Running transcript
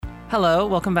Hello,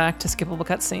 welcome back to Skippable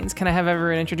Cutscenes. Can I have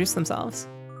everyone introduce themselves?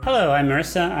 Hello, I'm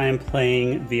Marissa. I am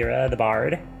playing Vera the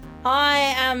Bard. I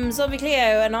am Zombie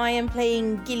Cleo, and I am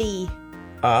playing Gilly.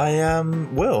 I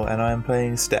am Will, and I am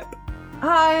playing Step.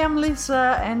 Hi, I'm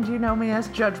Lisa, and you know me as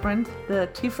Judgment, the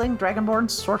Tiefling Dragonborn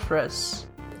Sorceress.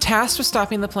 Tasked with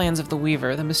stopping the plans of the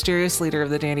Weaver, the mysterious leader of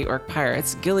the Dandy Orc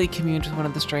pirates, Gilly communed with one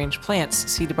of the strange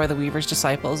plants seeded by the Weaver's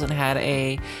disciples and had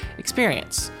a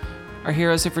experience. Our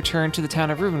heroes have returned to the town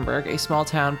of Ruvenberg, a small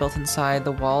town built inside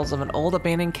the walls of an old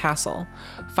abandoned castle.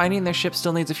 Finding their ship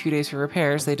still needs a few days for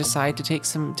repairs, they decide to take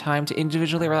some time to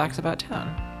individually relax about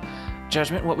town.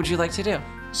 Judgment, what would you like to do?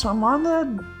 So I'm on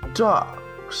the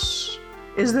docks.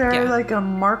 Is there like a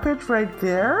market right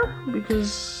there?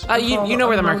 Because you know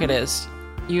where the market is.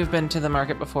 You've been to the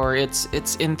market before. It's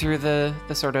in through the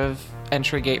sort of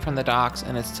entry gate from the docks,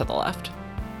 and it's to the left.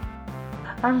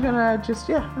 I'm gonna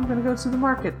go to the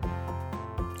market.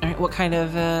 All right, what kind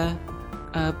of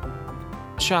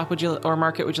shop or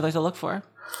market would you like to look for?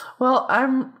 Well,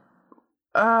 I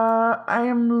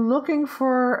am looking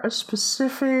for a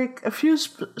few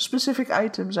specific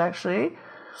items actually.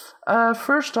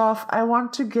 First off, I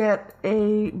want to get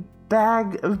a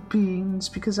bag of beans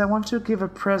because I want to give a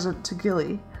present to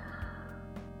Gilly.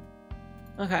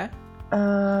 Okay. There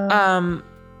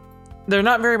are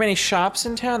not very many shops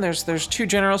in town. There's two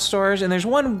general stores, and there's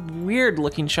one weird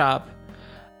looking shop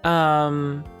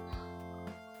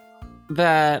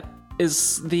that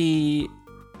is the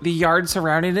yard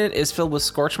surrounding it is filled with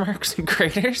scorch marks and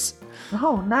craters.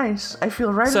 Oh, nice. I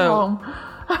feel right at home.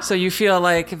 So you feel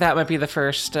like that might be the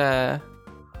first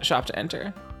shop to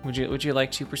enter. Would you like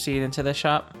to proceed into the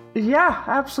shop? Yeah,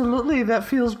 absolutely. That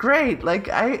feels great. Like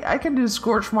I can do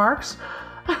scorch marks.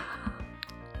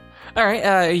 All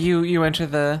right, you enter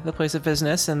the place of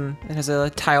business, and it has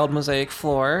a tiled mosaic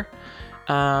floor.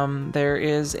 There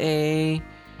is a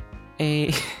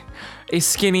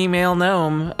skinny male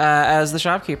gnome as the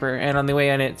shopkeeper, and on the way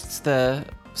in, it's the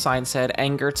sign said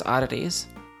Angert's Oddities.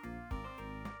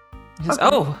 He says, Okay.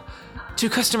 "Oh, 2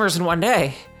 customers in one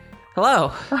day. Hello."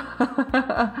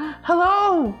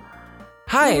 Hello.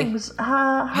 Hi. Thanks.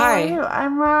 How Hi. are you?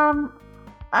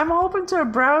 I'm hoping to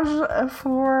browse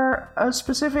for a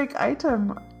specific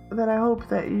item that I hope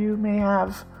that you may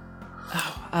have.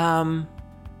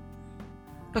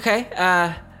 Okay.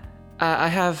 I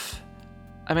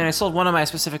sold one of my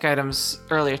specific items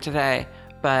earlier today,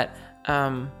 but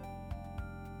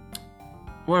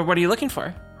what are you looking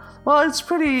for? Well, it's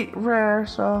pretty rare,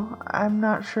 so I'm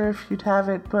not sure if you'd have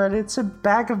it, but it's a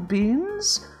bag of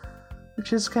beans,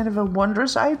 which is kind of a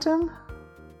wondrous item.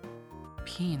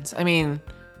 Beans. I mean,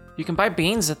 you can buy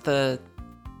beans at the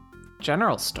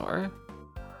general store.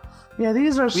 Yeah,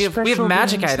 these are We have special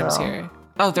magic beans, items though. here.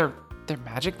 Oh, they're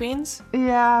magic beans?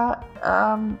 Yeah,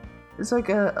 it's like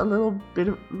a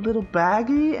little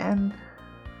baggy, and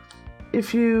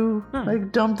if you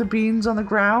like dump the beans on the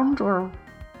ground,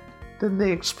 then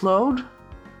they explode.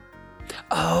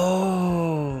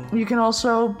 Oh. You can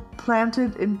also plant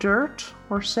it in dirt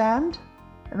or sand,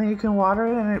 and then you can water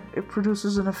it, and it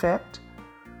produces an effect.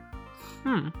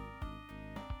 I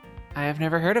have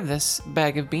never heard of this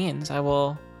bag of beans. I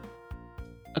will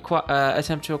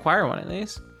attempt to acquire one of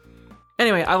these.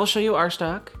 Anyway, I will show you our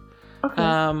stock.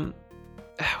 Okay.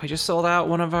 We just sold out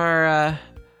one of our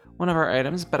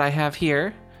items, but I have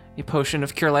here a potion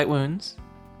of cure light wounds,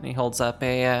 and he holds up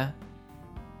a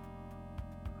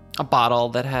bottle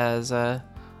that has a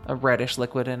reddish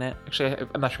liquid in it. Actually,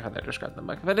 I'm not sure how they describe the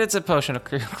book, but it's a potion of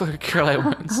cure light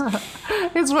wounds.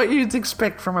 It's what you'd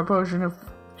expect from a potion of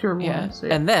cure Yeah. wounds.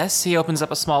 And this, he opens up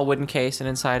a small wooden case, and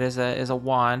inside is a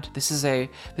wand. This is a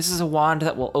wand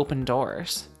that will open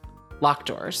doors, lock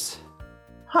doors.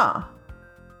 Huh.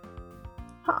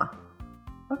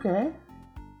 Okay.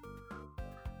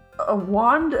 A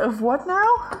wand of what now?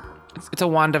 It's a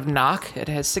wand of knock. It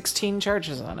has 16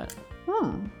 charges on it.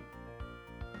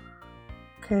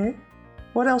 Okay.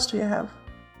 What else do you have?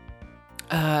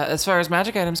 As far as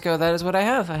magic items go, that is what I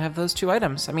have. I have those 2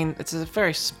 items. I mean, it's a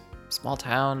very small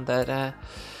town that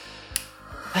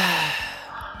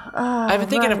I've been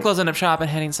thinking of closing up shop and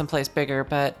heading someplace bigger,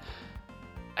 but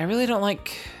I really don't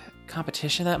like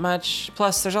competition that much.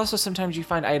 Plus, there's also sometimes you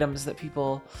find items that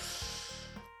people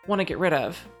want to get rid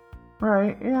of.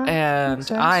 Right, yeah. And makes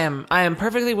sense. I am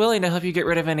perfectly willing to help you get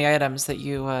rid of any items that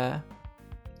you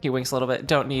he winks a little bit,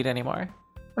 don't need anymore.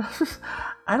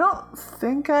 I don't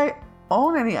think I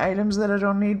own any items that I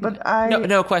don't need, but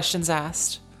No questions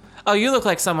asked. Oh, you look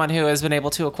like someone who has been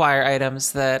able to acquire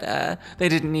items that they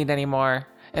didn't need anymore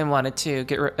and wanted to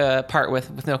get part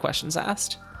with no questions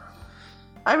asked.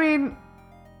 I mean,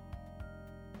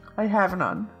 I have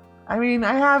none. I mean,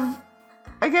 I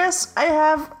guess I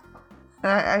have.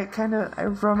 I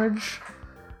rummage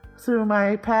through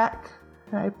my pack.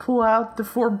 I pull out the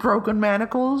 4 broken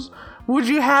manacles. Would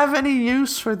you have any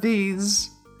use for these?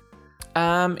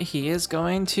 He is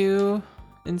going to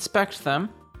inspect them.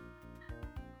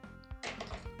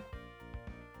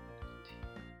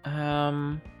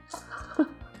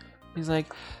 He's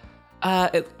like,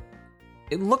 it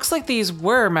looks like these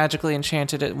were magically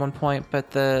enchanted at one point,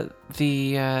 but the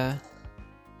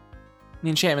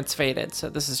enchantment's faded, so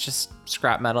this is just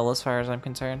scrap metal as far as I'm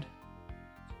concerned.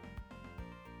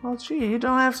 Well, gee, you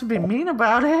don't have to be mean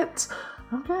about it.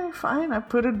 Okay, fine. I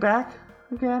put it back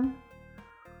again.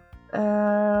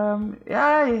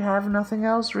 Yeah, you have nothing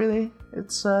else really.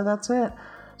 It's that's it.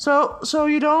 So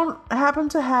you don't happen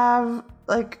to have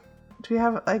do you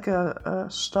have like a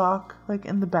stock like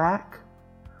in the back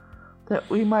that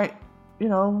we might,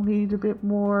 need a bit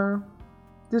more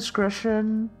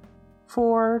discretion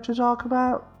to talk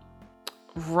about?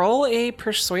 Roll a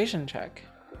persuasion check.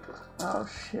 Oh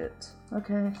shit.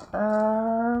 Okay.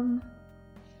 All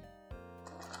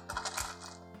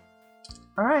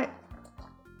right.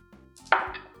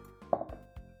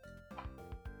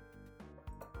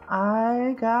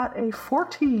 I got a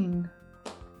 14.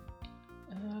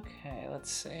 Okay,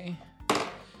 let's see.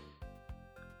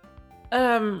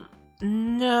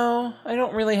 No, I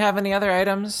don't really have any other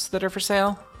items that are for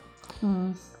sale.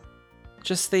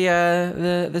 Just the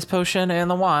this potion and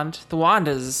the wand. The wand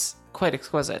is quite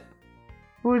exquisite.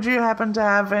 Would you happen to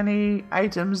have any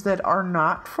items that are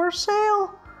not for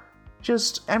sale?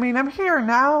 I'm here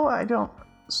now. I don't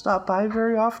stop by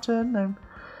very often. I've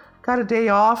got a day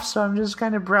off, so I'm just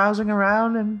kind of browsing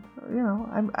around, and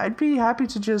I'd be happy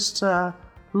to just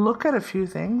look at a few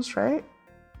things, right?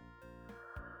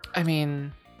 I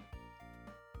mean,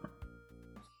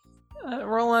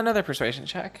 roll another persuasion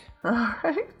check. All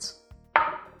right.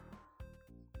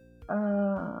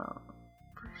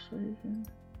 Persuasion.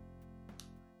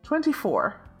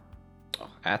 24. Oh,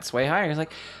 that's way higher. He's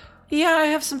like, yeah, I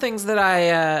have some things that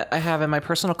I have in my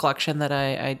personal collection that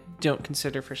I don't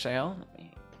consider for sale.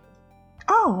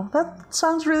 Oh, that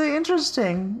sounds really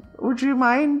interesting. Would you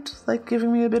mind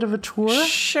giving me a bit of a tour?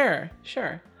 Sure.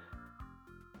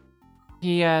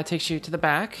 He takes you to the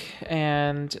back,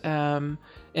 and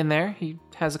in there he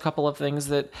has a couple of things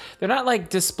that they're not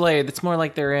displayed. It's more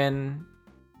like they're in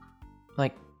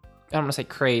I don't want to say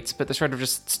crates, but they're sort of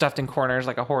just stuffed in corners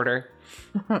like a hoarder.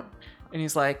 And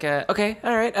he's like, okay,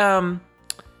 all right.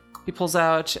 He pulls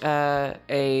out a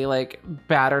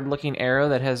battered looking arrow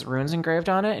that has runes engraved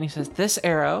on it, and he says, "This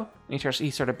arrow," and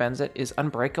he sort of bends it, "is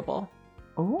unbreakable."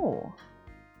 Oh,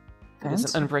 it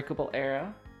is an unbreakable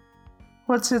arrow.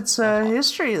 What's its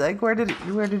history? Where did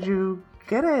you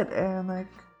get it? And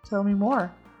tell me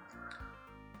more.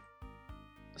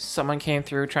 Someone came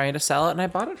through trying to sell it, and I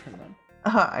bought it from them.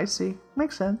 I see.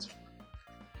 Makes sense.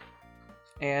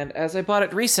 And as I bought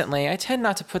it recently, I tend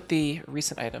not to put the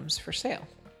recent items for sale.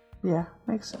 Yeah,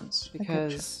 makes sense.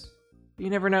 Because you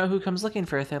never know who comes looking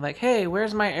for a thing. Like, hey,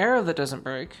 where's my arrow that doesn't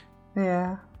break?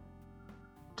 Yeah.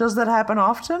 Does that happen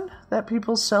often? That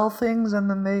people sell things and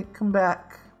then they come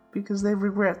back because they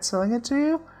regret selling it to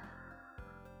you?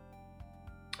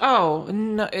 Oh,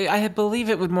 no, I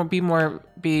believe it would be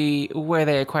where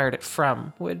they acquired it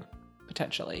from would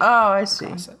potentially. Oh, I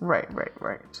see. Right.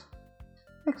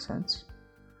 Makes sense.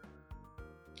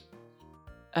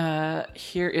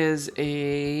 Here is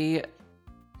a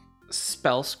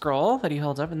spell scroll that he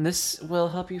holds up, and this will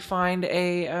help you find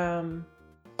a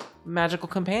magical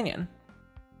companion.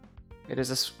 It is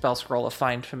a spell scroll of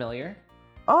Find Familiar.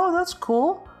 Oh, that's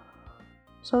cool.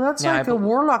 So that's a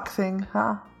warlock thing,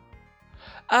 huh?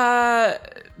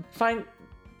 Find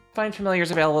Familiar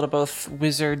is available to both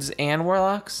wizards and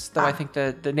warlocks, though I think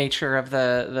the nature of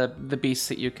the beasts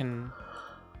that you can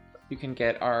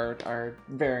get are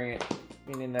variant,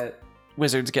 meaning that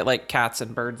wizards get cats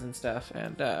and birds and stuff,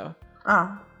 and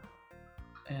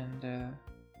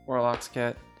warlocks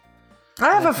get.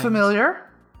 I have a familiar.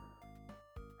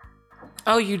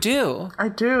 Oh, you do? I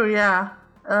do, yeah.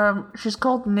 She's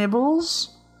called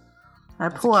Nibbles.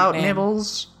 That's pull out name.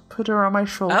 Nibbles, put her on my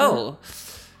shoulder.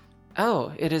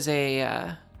 Oh, it is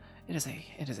a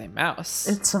mouse.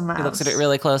 It's a mouse. He looks at it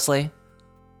really closely.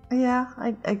 Yeah,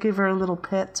 I give her a little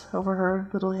pet over her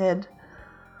little head.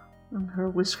 And her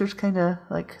whiskers kind of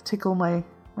tickle my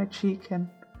cheek, and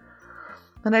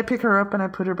then I pick her up and I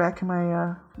put her back in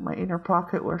my inner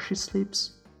pocket where she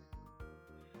sleeps.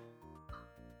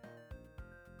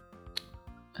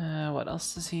 What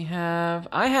else does he have?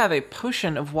 I have a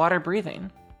potion of water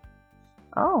breathing.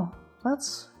 Oh,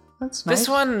 that's nice. This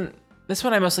one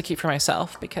I mostly keep for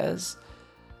myself because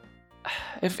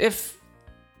if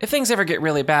things ever get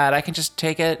really bad, I can just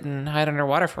take it and hide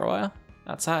underwater for a while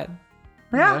outside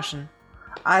in the ocean.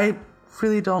 I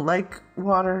really don't like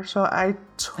water, so I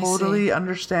totally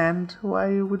understand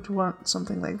why you would want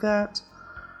something like that.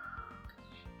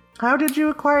 How did you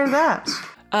acquire that?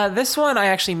 This one I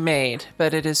actually made,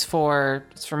 but it's for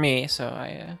me, so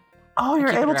I. Oh,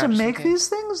 you're able to make these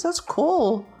things? That's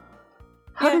cool.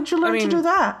 How did you learn to do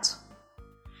that?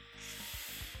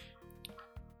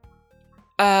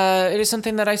 It is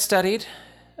something that I studied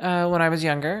when I was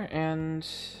younger, and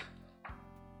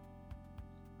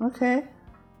okay,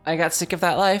 I got sick of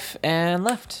that life and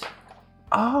left.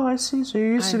 Oh, I see. So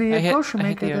you used to be a potion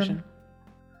maker the then? ocean.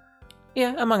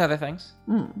 Yeah, among other things.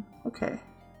 Okay.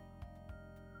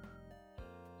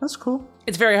 That's cool.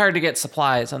 It's very hard to get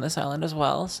supplies on this island as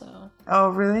well, so. Oh,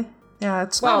 really? Yeah,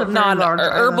 it's not a very large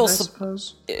island, I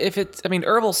suppose.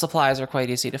 Herbal supplies are quite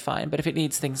easy to find, but if it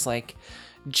needs things like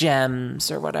gems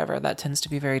or whatever, that tends to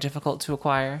be very difficult to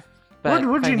acquire. But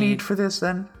what would you need for this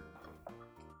then?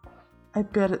 I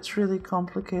bet it's really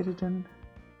complicated and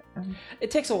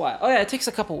it takes a while. Oh yeah, it takes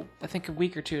a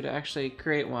week or two to actually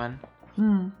create one.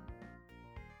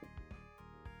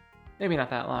 Maybe not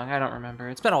that long. I don't remember.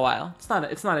 It's been a while. It's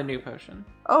not a new potion.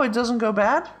 Oh, it doesn't go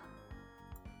bad?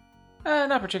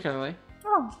 Not particularly.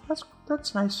 Oh,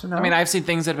 that's nice to know. I mean, I've seen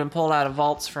things that have been pulled out of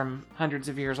vaults from hundreds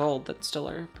of years old that still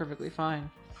are perfectly fine.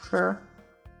 Sure.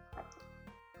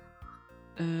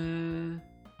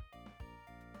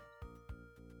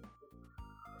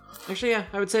 Actually, yeah,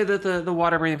 I would say that the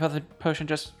water breathing potion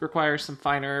just requires some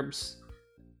fine herbs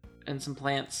and some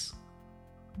plants.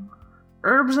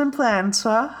 Herbs and plants,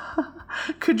 huh?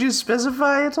 Could you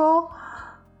specify it all?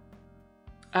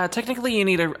 Technically, you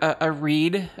need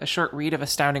a short reed of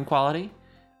astounding quality,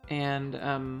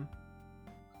 and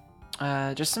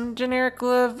just some generic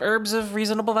herbs of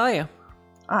reasonable value.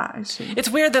 Ah, I see. It's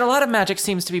weird that a lot of magic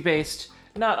seems to be based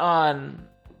not on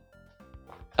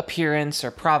appearance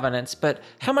or provenance, but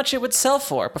how much it would sell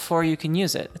for before you can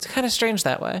use it. It's kind of strange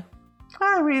that way.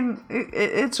 I mean,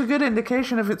 it's a good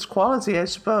indication of its quality, I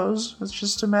suppose. It's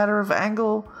just a matter of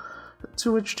angle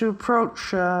to which to approach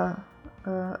from,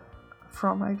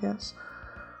 I guess.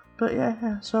 But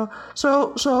yeah. So,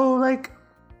 like,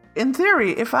 in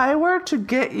theory, if I were to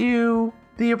get you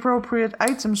the appropriate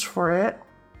items for it,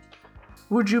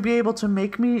 would you be able to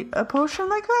make me a potion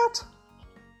like that?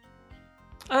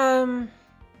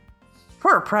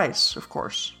 For a price, of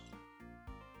course.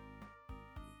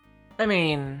 I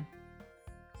mean,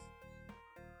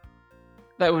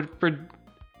 that would...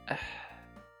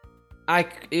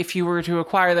 if you were to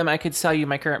acquire them, I could sell you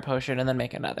my current potion and then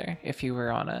make another, if you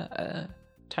were on a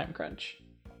time crunch.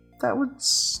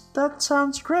 That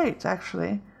sounds great,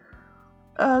 actually.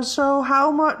 So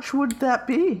how much would that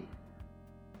be?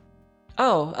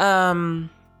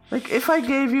 Like, if I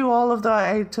gave you all of the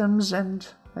items and,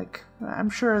 like,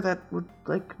 I'm sure that would,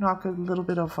 like, knock a little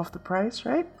bit off the price,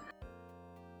 right?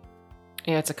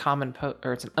 Yeah, it's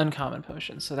it's an uncommon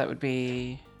potion, so that would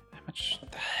be... How much?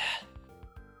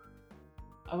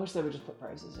 I wish they would just put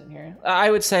prices in here. I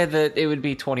would say that it would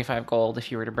be 25 gold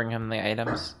if you were to bring him the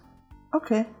items.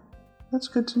 Okay, that's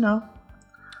good to know.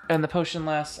 And the potion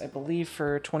lasts, I believe,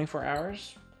 for 24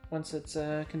 hours once it's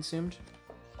consumed.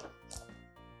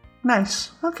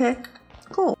 Nice. Okay,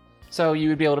 cool. So you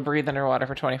would be able to breathe underwater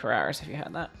for 24 hours if you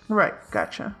had that. Right,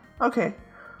 gotcha. Okay,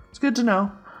 it's good to know.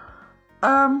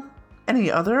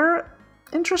 Any other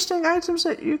interesting items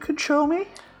that you could show me?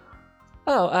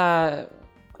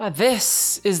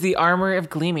 This is the armor of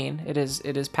Gleaming. It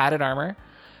is padded armor.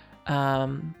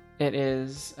 It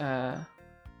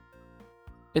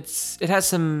has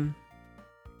some...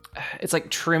 It's like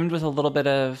trimmed with a little bit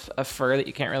of fur that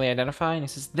you can't really identify. And he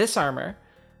says, this armor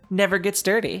never gets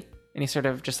dirty. And he sort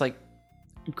of just like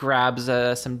grabs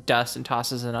some dust and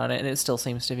tosses it on it. And it still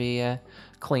seems to be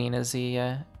clean as he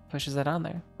pushes that on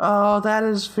there. Oh, that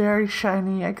is very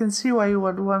shiny. I can see why you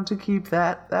would want to keep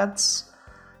that. That's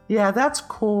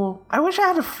cool. I wish I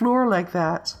had a floor like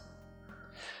that.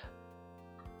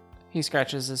 He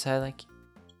scratches his head like,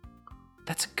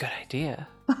 that's a good idea.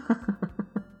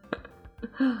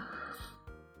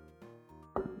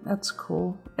 That's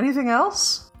cool. Anything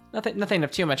else? Nothing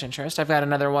of too much interest. I've got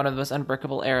another one of those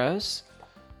unbreakable arrows.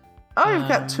 Oh, you've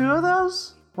got two of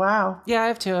those? Wow. Yeah, I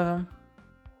have two of them.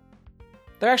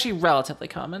 They're actually relatively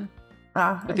common.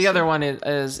 But the other one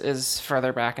is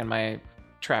further back in my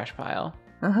trash pile.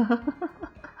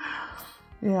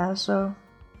 Yeah, so...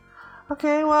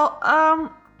 Okay, well,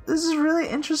 this is really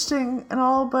interesting and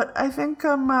all, but I think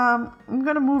I'm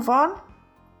gonna move on.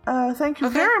 Thank you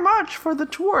very much for the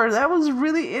tour. That was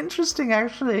really interesting,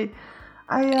 actually.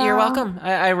 You're welcome.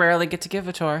 I rarely get to give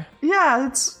a tour. Yeah,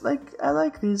 it's like I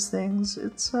like these things.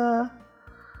 It's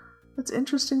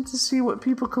interesting to see what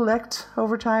people collect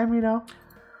over time, you know.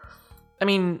 I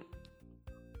mean,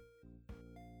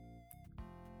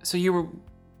 so you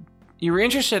were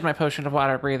interested in my potion of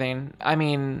water breathing. I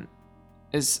mean,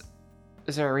 is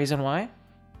there a reason why?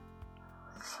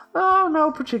 Oh,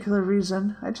 no particular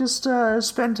reason. I just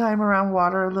spend time around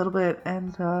water a little bit,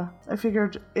 and I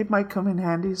figured it might come in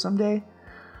handy someday.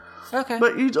 Okay.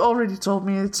 But you already told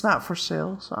me it's not for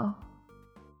sale, so. All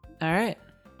right.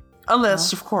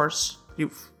 Unless, of course,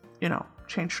 you've,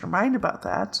 changed your mind about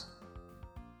that.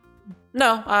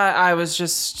 No, I was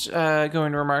just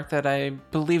going to remark that I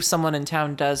believe someone in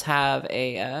town does have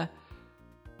a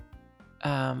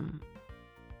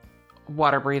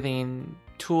water breathing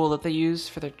tool that they use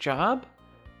for their job.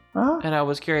 Oh. And I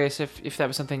was curious if that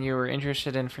was something you were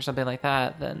interested in for something like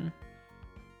that, then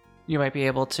you might be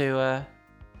able to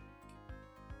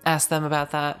ask them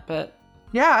about that, but...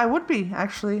 Yeah, I would be,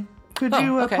 actually. Could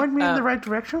you okay. point me in the right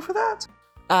direction for that?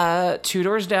 2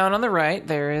 doors down on the right,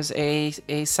 there is a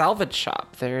salvage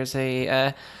shop. There's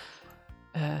a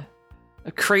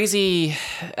crazy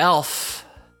elf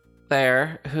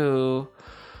there who...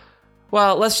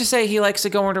 Well, let's just say he likes to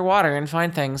go underwater and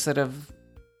find things that have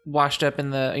washed up in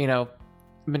the,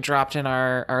 been dropped in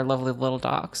our lovely little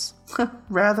docks.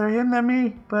 Rather him than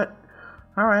me, but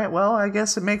alright, well, I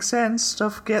guess it makes sense.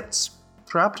 Stuff gets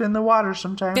dropped in the water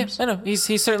sometimes. Yeah, I know. He's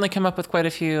certainly come up with quite a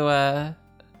few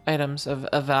items of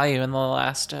value in the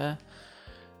last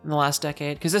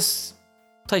decade. Because this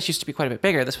place used to be quite a bit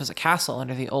bigger. This was a castle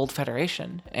under the old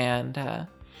Federation, and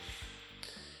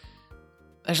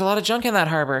there's a lot of junk in that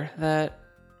harbor that...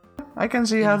 I can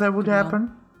see how that would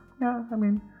happen. Yeah, I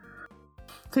mean,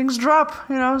 things drop,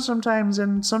 sometimes,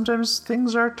 and sometimes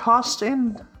things are tossed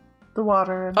in the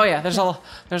water. And, oh yeah, there's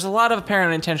a lot of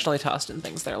apparent intentionally tossed in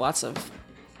things there. Lots of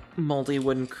moldy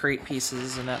wooden crate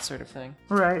pieces and that sort of thing.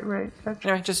 Right. Gotcha.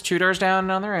 Anyway, just 2 doors down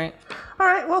on the right. All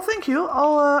right, well, thank you.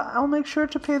 I'll make sure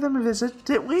to pay them a visit.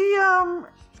 Did we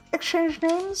exchange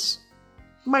names?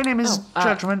 My name is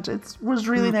Judgment. It was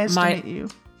really nice to meet you.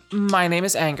 My name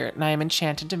is Angert, and I am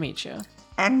enchanted to meet you.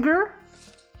 Anger?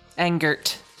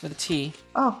 Angert, with a T.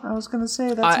 Oh, I was going to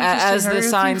say, that's interesting. As Are the you a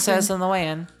sign thief says then? on the way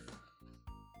in.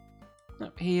 No,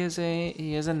 he is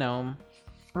a gnome.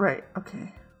 Right,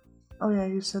 okay. Oh yeah,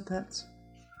 you said that.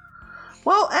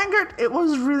 Well, Angert, it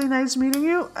was really nice meeting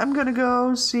you. I'm gonna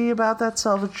go see about that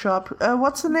salvage shop.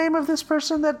 What's the name of this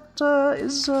person that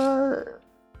is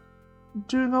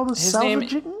doing all the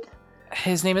salvaging?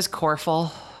 His name is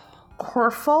Corfal.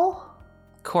 Corfal?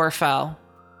 Corfal.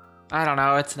 I don't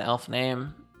know, it's an elf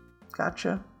name.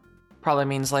 Gotcha. Probably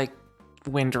means like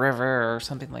Wind River or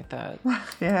something like that.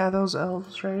 Yeah, those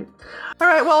elves, right?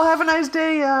 Alright, well, have a nice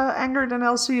day, Angert, and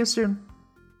I'll see you soon.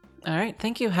 Alright,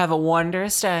 thank you. Have a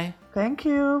wondrous day. Thank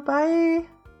you. Bye.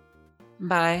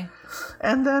 Bye.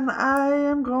 And then I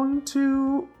am going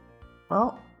to,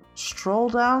 stroll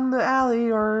down the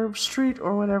alley or street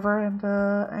or whatever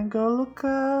and go look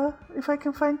if I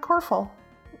can find Corfal.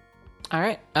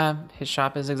 Alright, his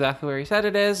shop is exactly where he said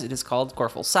it is. It is called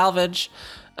Corfal Salvage.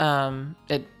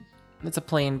 It's a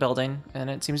plain building, and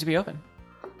it seems to be open.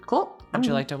 Cool. Would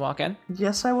you like to walk in?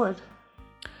 Yes, I would.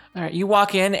 All right, you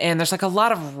walk in, and there's like a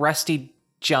lot of rusty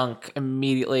junk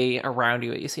immediately around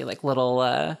you. You see like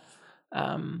little,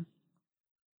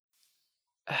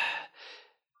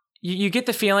 you get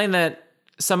the feeling that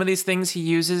some of these things he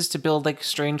uses to build like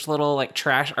strange little like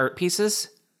trash art pieces.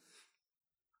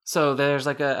 So there's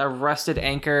like a rusted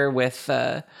anchor with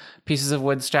pieces of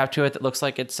wood strapped to it that looks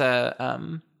like it's I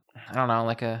don't know,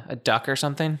 like a duck or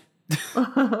something.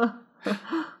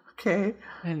 Okay.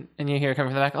 And you hear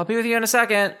coming from the back, I'll be with you in a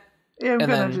second. Yeah,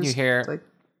 and then you hear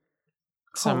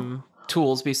some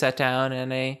tools be set down,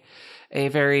 and a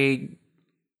very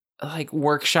like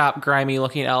workshop grimy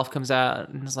looking elf comes out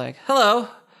and is like, hello.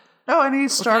 Oh, and he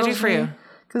startles do for you?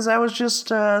 because I was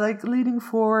just leaning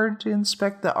forward to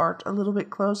inspect the art a little bit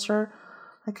closer,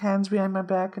 like hands behind my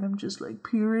back, and I'm just like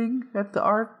peering at the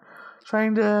art,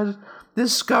 trying to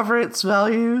discover its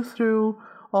value through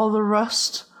all the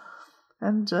rust.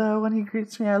 And when he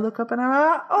greets me, I look up and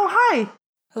I'm oh, hi.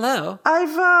 Hello.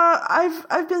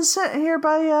 I've been sent here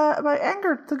by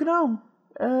Angert the gnome.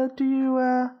 Do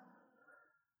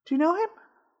you know him?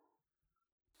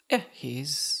 Yeah,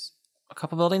 he's a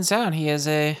couple buildings down. He is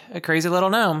a crazy little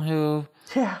gnome who...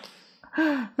 Yeah.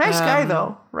 Nice guy,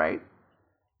 though, right?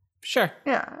 Sure.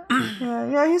 Yeah.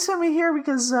 Yeah, he sent me here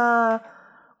because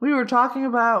we were talking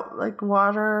about, like,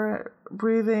 water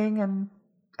breathing and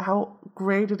how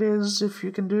great it is if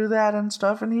you can do that and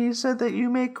stuff. And he said that you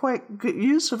make quite good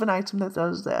use of an item that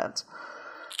does that.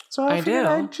 So I figured do.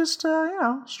 I'd just,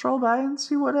 stroll by and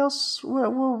see what else,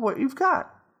 what you've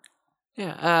got.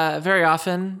 Yeah, very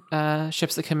often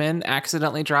ships that come in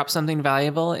accidentally drop something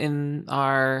valuable in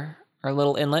our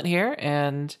little inlet here,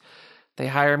 and they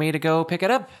hire me to go pick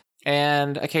it up.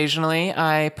 And occasionally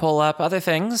I pull up other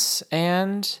things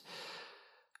and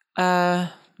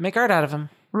make art out of them.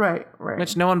 Right.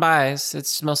 Which no one buys.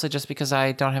 It's mostly just because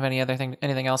I don't have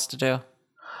anything else to do.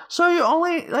 So you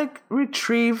only, like,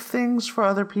 retrieve things for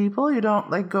other people? You don't,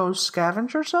 like, go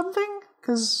scavenge or something?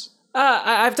 Because...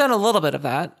 I've done a little bit of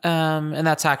that, and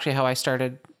that's actually how I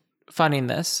started funding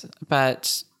this.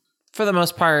 But for the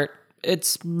most part,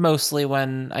 it's mostly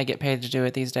when I get paid to do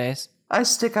it these days. I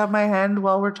stick out my hand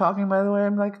while we're talking, by the way.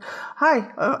 I'm like,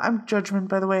 hi, I'm Judgment,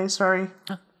 by the way, sorry.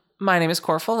 My name is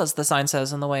Corful, as the sign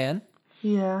says on the way in.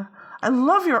 Yeah. I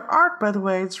love your art, by the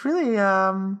way. It's really,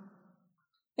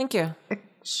 Thank you.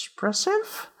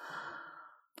 expressive.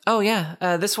 Oh,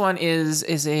 yeah. This one is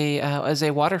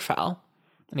a waterfowl.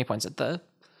 And he points at the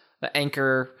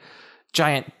anchor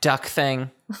giant duck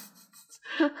thing.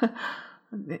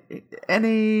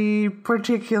 Any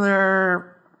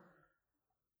particular,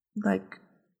 like,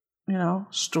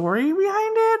 story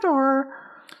behind it, or?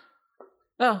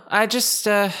 Oh, I just,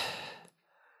 I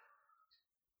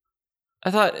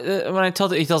thought when I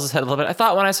told it, he tilts his head a little bit. I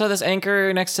thought when I saw this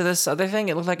anchor next to this other thing,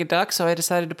 it looked like a duck, so I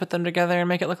decided to put them together and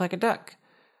make it look like a duck.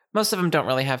 Most of them don't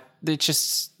really have, it's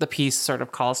just the piece sort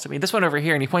of calls to me. This one over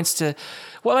here, and he points to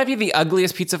what might be the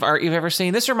ugliest piece of art you've ever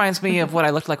seen. This reminds me of what I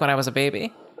looked like when I was a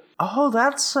baby. Oh,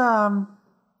 that's,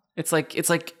 It's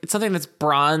something that's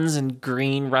bronze and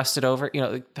green rusted over,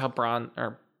 like how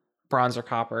bronze or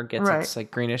copper gets Right. its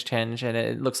like greenish tinge, and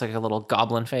it looks like a little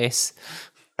goblin face.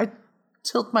 I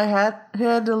tilt my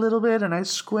head a little bit and I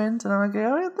squint and I'm like,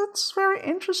 oh, yeah, that's very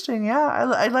interesting. Yeah,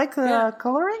 I like the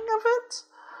coloring of it.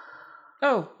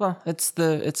 Oh, well,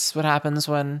 it's what happens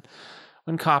when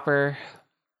copper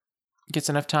gets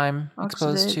enough time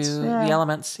exposed to Oxidates, the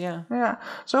elements. Yeah. Yeah.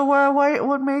 So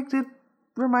what made it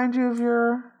remind you of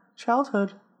your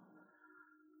childhood?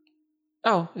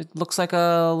 Oh, it looks like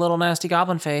a little nasty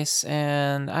goblin face,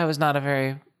 and I was not a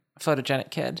very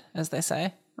photogenic kid, as they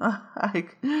say.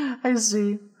 I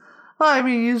see. Well, I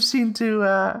mean, you seem to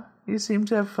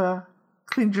have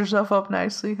cleaned yourself up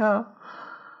nicely, huh?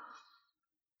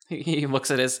 He looks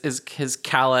at his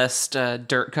calloused,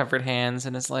 dirt-covered hands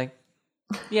and is like,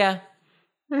 yeah.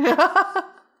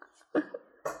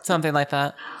 Something like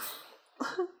that.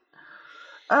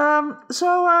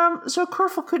 So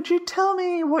Corful, could you tell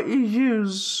me what you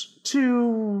use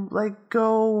to, like,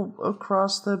 go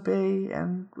across the bay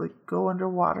and, like, go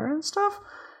underwater and stuff?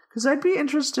 Because I'd be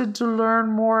interested to learn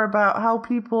more about how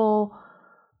people,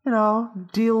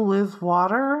 deal with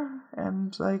water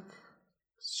and, like,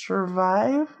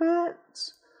 survive it.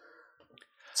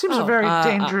 Seems a very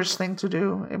dangerous thing to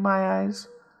do in my eyes.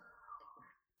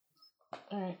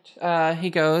 All right. He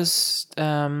goes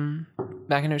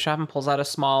back into his shop and pulls out a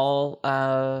small,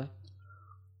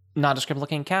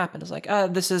 nondescript-looking cap and is like,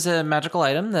 "This is a magical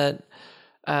item that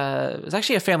is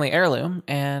actually a family heirloom,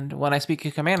 and when I speak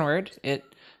a command word, it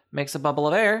makes a bubble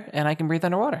of air, and I can breathe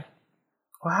underwater."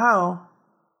 Wow.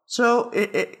 So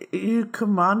you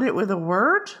command it with a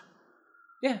word?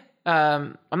 Yeah.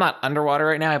 I'm not underwater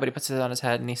right now, but he puts it on his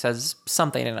head and he says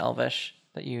something in Elvish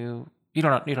that you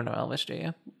don't know Elvish, do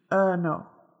you? No.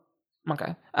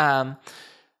 Okay.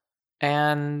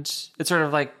 And it's sort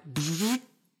of like,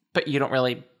 but you don't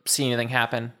really see anything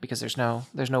happen because there's no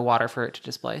water for it to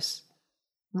displace.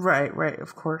 Right,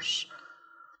 of course.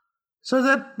 So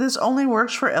that this only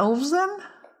works for elves then?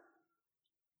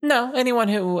 No, anyone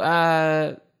who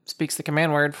speaks the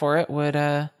command word for it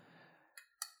would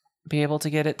be able to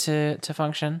get it to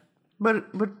function. But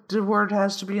the word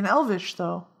has to be in Elvish,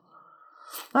 though.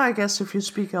 I guess if you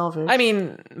speak Elvish. I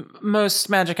mean, most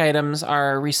magic items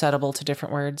are resettable to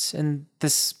different words. And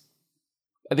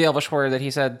the Elvish word that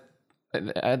he said,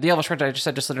 the Elvish word that I just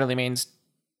said just literally means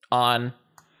on.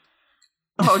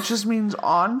 Oh, it just means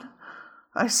on?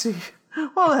 I see.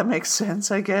 Well, that makes sense,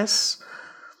 I guess.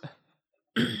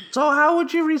 So how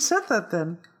would you reset that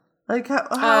then? Like, how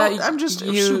I'm just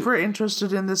super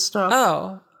interested in this stuff.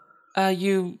 Oh,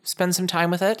 you spend some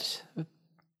time with it.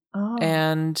 Oh.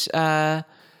 And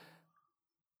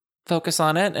focus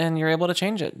on it, and you're able to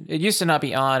change it. It used to not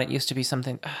be on. It used to be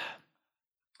something.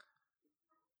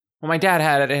 When my dad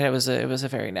had it, it was a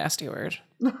very nasty word.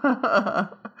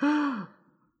 I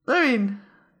mean,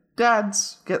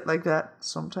 dads get like that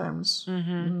sometimes.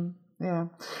 Mm-hmm. Yeah.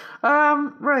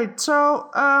 Right. So,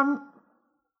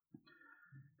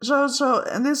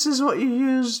 And this is what you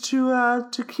use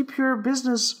to keep your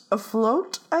business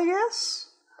afloat, I guess?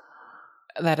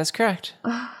 That is correct.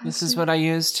 This is what I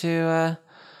use to,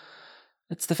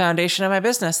 it's the foundation of my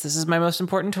business. This is my most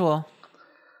important tool.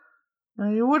 Now,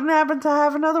 you wouldn't happen to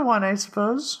have another one, I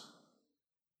suppose.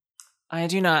 I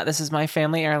do not. This is my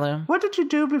family heirloom. What did you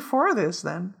do before this,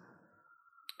 then?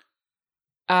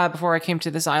 Before I came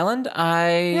to this island,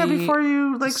 before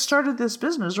you, started this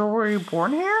business, or were you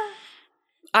born here?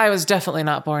 I was definitely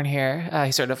not born here.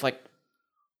 He sort of,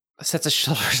 sets his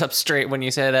shoulders up straight when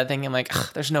you say that thing. I'm like,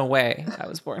 there's no way I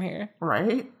was born here.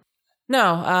 Right?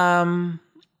 No,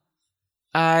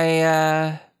 I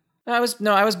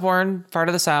was born far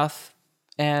to the south,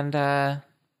 and I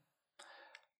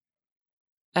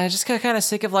just got kind of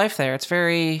sick of life there. It's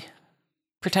very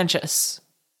pretentious.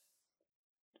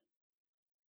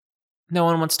 No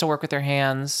one wants to work with their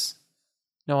hands.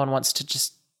 No one wants to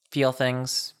just feel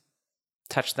things,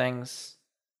 touch things.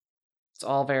 It's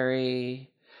all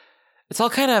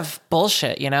kind of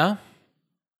bullshit, you know?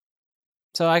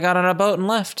 So I got on a boat and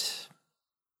left.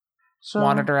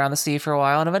 Wandered around the sea for a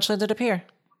while and eventually did appear.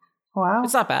 Wow.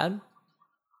 It's not bad.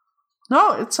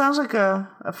 No, it sounds like a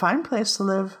fine place to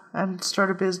live and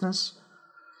start a business.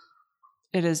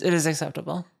 It is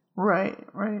acceptable. Right.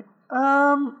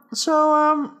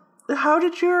 How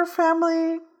did your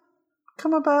family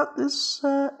come about this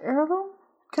heirloom?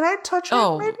 Can I touch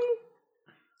it, maybe?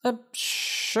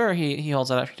 Sure. He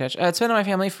holds it up for touch. It's been in my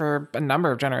family for a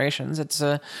number of generations. It's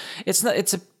a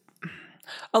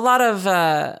lot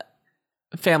of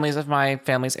families of my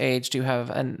family's age do have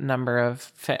a number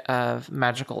of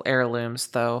magical heirlooms,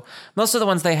 though most of the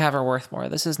ones they have are worth more.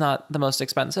 This is not the most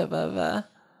expensive of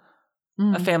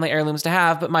family heirlooms to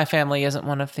have, but my family isn't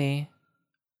one of the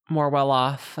more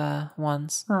well-off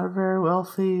ones. Not very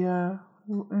wealthy,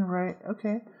 right,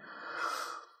 okay.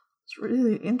 It's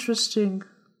really interesting.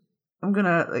 I'm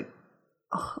gonna,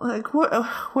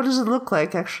 what does it look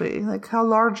like, actually? How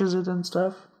large is it and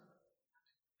stuff?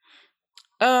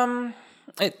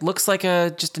 It looks like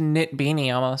just a knit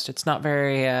beanie, almost. It's not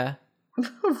very,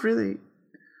 Really?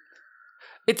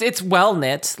 It's well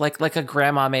knit, like a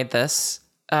grandma made this.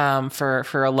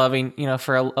 For a loving,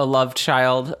 for a loved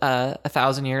child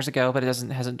 1,000 years ago, but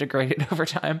hasn't degraded over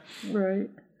time. Right.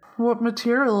 What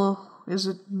material is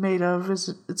it made of?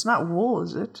 It's not wool,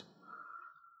 is it?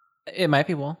 It might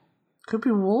be wool. Could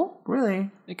be wool?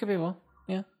 Really? It could be wool,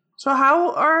 yeah. So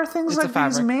how are things It's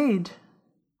like these made?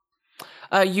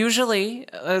 Usually,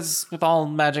 as with all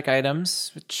magic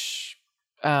items, which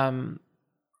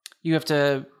you have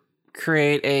to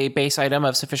create a base item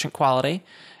of sufficient quality,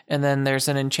 and then there's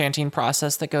an enchanting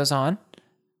process that goes on.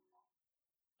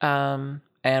 And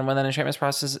when that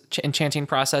enchanting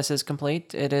process is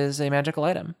complete, it is a magical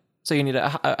item. So you need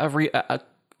an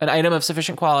item of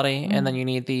sufficient quality, and then you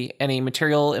need any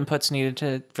material inputs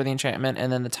needed for the enchantment,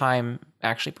 and then the time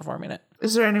actually performing it.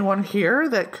 Is there anyone here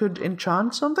that could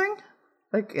enchant something?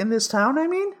 In this town, I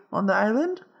mean? On the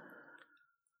island?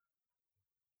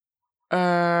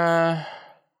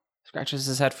 Scratches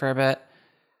his head for a bit.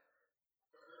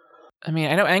 I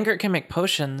mean, I know Angert can make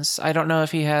potions. I don't know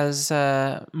if he has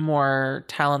more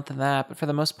talent than that, but for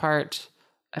the most part,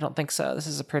 I don't think so. This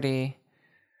is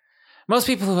most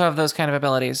people who have those kind of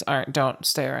abilities don't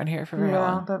stay around here for very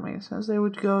long. Yeah, that makes sense. They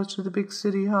would go to the big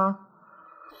city, huh?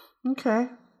 Okay.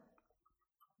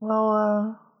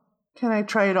 Well, can I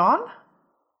try it on?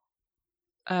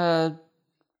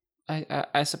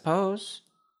 I suppose.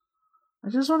 I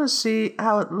just want to see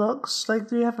how it looks. Do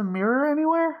you have a mirror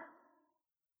anywhere?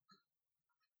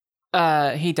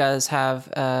 He does have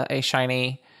a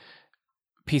shiny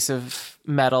piece of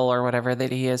metal or whatever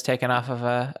that he has taken off of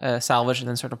a salvage and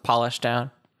then sort of polished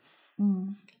down.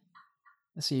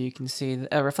 So you can see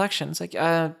a reflection. It's like,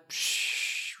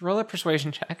 roll a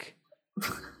persuasion check.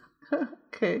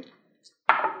 Okay.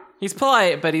 He's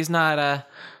polite, but he's not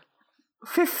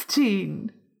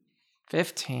 15.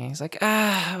 15. He's like,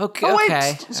 okay. Oh, wait.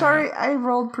 Okay. Sorry, right. I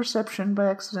rolled perception by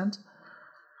accident.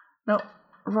 No,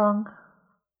 wrong.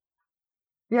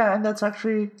 Yeah, and that's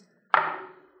actually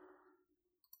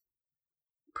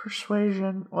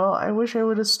persuasion. Well, I wish I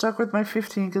would have stuck with my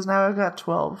 15 because now I've got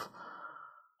 12.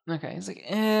 Okay, he's like,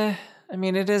 I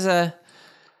mean, it is a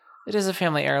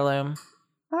family heirloom.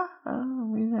 I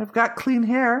mean, I've got clean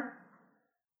hair.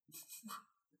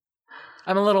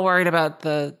 I'm a little worried about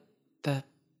the.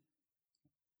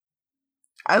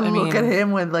 I look at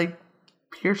him with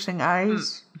piercing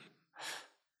eyes.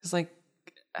 It's like.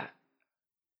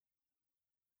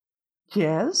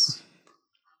 Yes.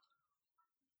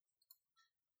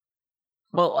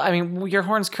 Well, I mean, your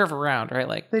horns curve around, right?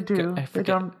 Like They do. I They forget.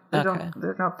 don't. Okay.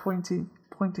 They're not pointing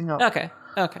up. Okay.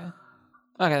 Then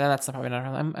that's probably not a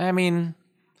problem. I mean,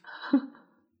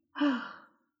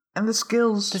 And the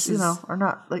skills, This are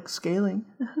not like scaling.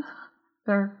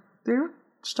 they're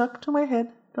stuck to my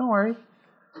head. Don't worry.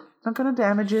 Not gonna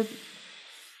damage it.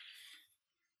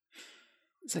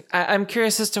 it's like I'm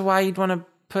curious as to why you'd want to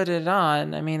put it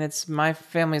on. I mean, it's my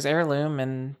family's heirloom,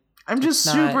 and I'm just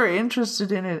It's not- super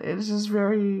interested in it. It's just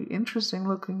very interesting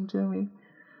looking to me.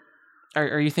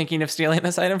 are you thinking of stealing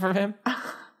this item from him?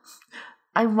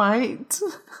 I might.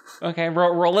 Okay,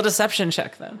 roll a deception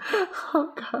check then.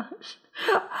 Oh gosh.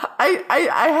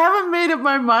 I haven't made up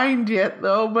my mind yet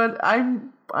though, but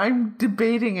I'm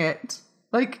debating it.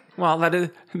 Like, Well, that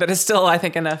is still, I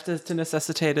think, enough to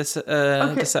necessitate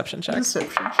a deception check.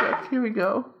 deception check. Here we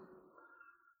go.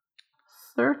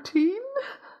 13?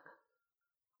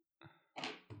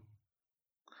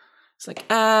 It's like,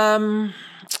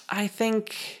 I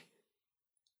think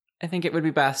it would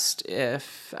be best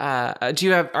if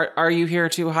are you here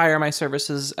to hire my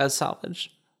services as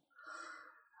salvage?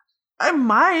 I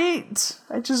might.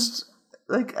 I'm just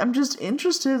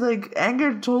interested. Like,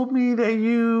 Anger told me that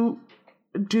you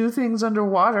do things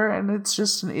underwater, and it's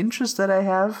just an interest that I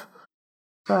have.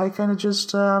 So I kind of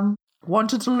just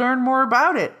wanted to learn more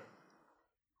about it.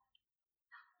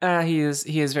 He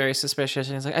is very suspicious,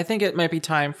 and he's like, I think it might be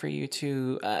time for you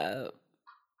to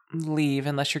leave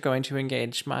unless you're going to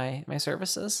engage my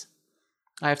services.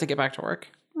 I have to get back to work.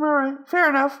 All right, fair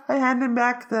enough. I hand him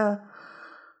back the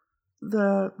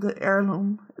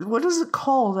heirloom. What is it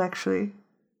called, actually?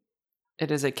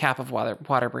 It is a cap of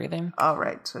water breathing. All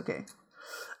right, okay.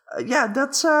 Yeah,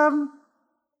 that's I'm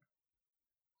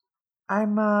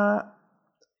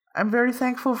very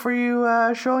thankful for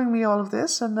you showing me all of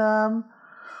this, and I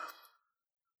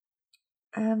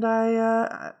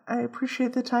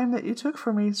appreciate the time that you took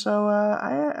for me. So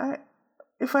I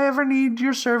if I ever need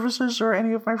your services or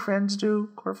any of my friends do,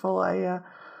 Corful, I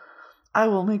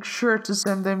will make sure to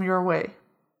send them your way.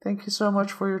 Thank you so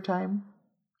much for your time.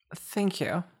 Thank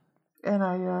you. And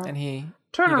I And he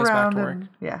turn he goes back around to work.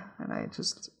 and I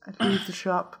leave the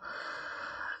shop.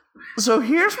 So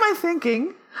here's my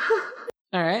thinking.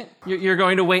 All right, you're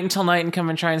going to wait until night and come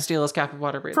and try and steal his cap of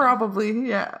water breathing. Probably,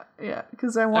 yeah,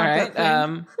 because I All want right. that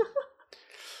thing.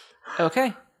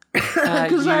 Okay.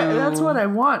 Because that's what I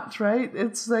want, right?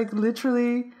 It's like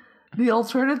literally the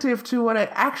alternative to what I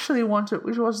actually wanted,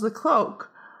 which was the cloak.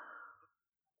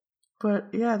 But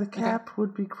yeah, the cap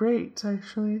would be great,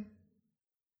 actually.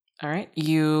 All right.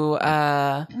 You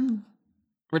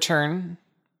return,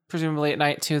 presumably at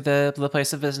night, to the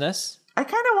place of business. I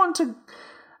kind of want to...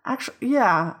 Actually,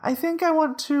 yeah, I think I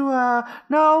want to...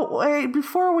 no, wait,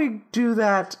 before we do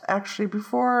that, actually,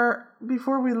 before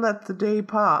we let the day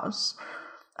pass,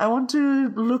 I want to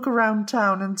look around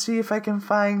town and see if I can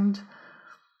find...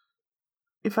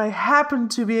 If I happen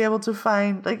to be able to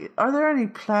find... Like, are there any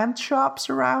plant shops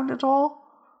around at all?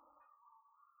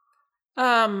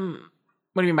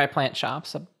 What do you mean by plant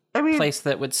shops? I mean... Place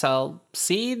that would sell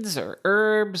seeds or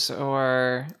herbs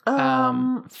or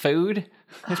food?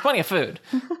 There's plenty of food.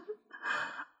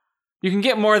 You can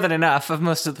get more than enough of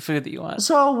most of the food that you want.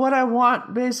 So what I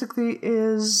want basically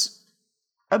is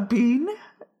a bean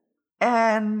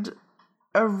and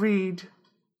a reed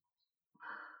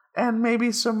and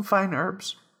maybe some fine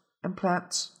herbs and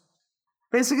plants.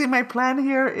 Basically, my plan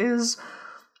here is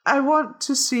I want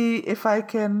to see if I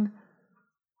can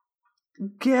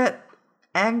get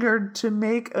Angered to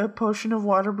make a potion of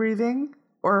water breathing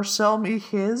or sell me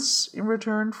his in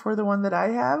return for the one that I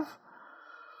have.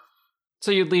 So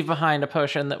you'd leave behind a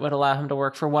potion that would allow him to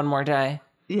work for one more day?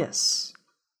 Yes.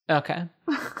 Okay.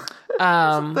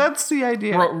 That's the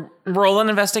idea. Roll an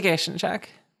investigation check.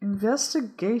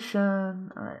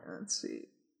 Investigation. All right, let's see.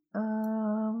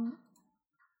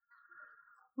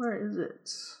 Where is it?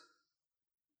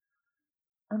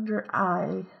 Under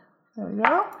I. There we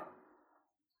go.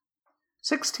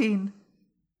 16.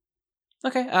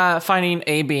 Okay. Finding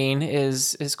a bean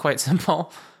is quite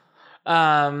simple.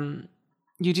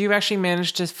 You do actually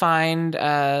manage to find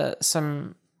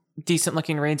some decent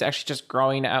looking reeds actually just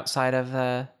growing outside of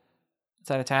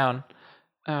town.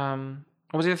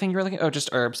 What was the other thing you were looking at? Oh, just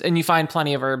herbs. And you find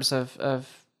plenty of herbs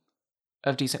of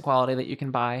decent quality that you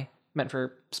can buy, meant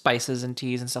for spices and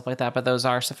teas and stuff like that, but those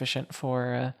are sufficient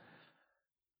for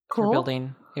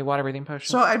building a water breathing potion.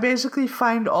 So I basically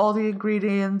find all the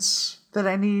ingredients that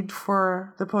I need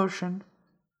for the potion.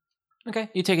 Okay,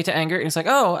 you take it to Anger, and it's like,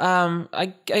 oh, I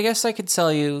guess I could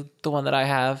sell you the one that I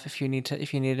have if you need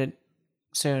it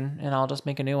soon, and I'll just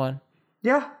make a new one.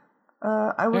 Yeah,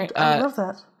 I would. Right, I would love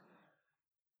that.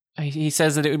 He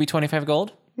says that it would be 25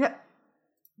 gold. Yeah.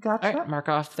 Gotcha. All right, mark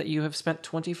off that you have spent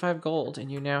 25 gold,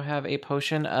 and you now have a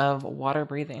potion of water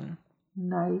breathing.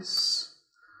 Nice.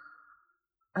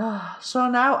 So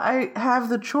now I have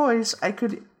the choice. I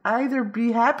could either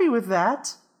be happy with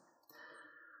that.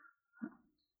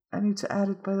 I need to add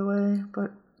it, by the way,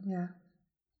 but yeah.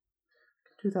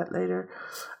 Do that later.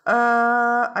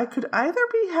 I could either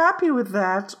be happy with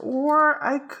that, or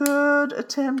I could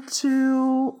attempt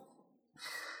to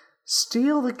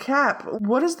steal the cap.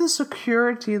 What is the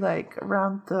security like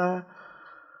around the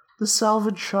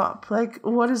salvage shop? Like,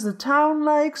 what is the town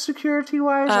like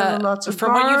security-wise? Are there lots of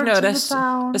from what you've guards in the noticed,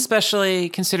 town? especially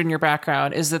considering your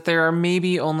background, is that there are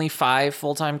maybe only 5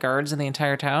 full-time guards in the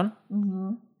entire town.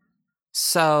 Mm-hmm.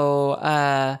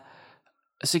 So,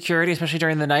 security, especially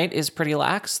during the night, is pretty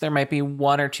lax. There might be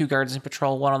 1 or 2 guards in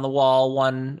patrol, 1 on the wall,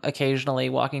 1 occasionally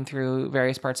walking through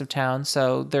various parts of town.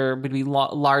 So there would be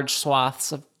large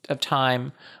swaths of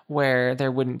time where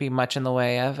there wouldn't be much in the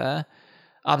way of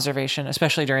observation,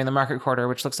 especially during the market quarter,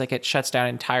 which looks like it shuts down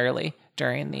entirely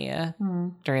during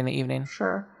the evening.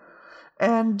 Sure.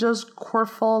 And does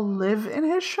Corfall live in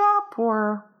his shop,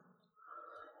 or?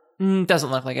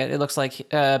 Doesn't look like it. It looks like,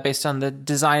 based on the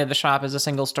design of the shop as a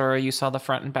single story, you saw the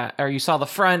front and back, or you saw the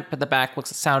front, but the back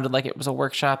sounded like it was a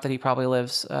workshop that he probably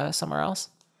lives somewhere else.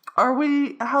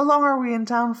 How long are we in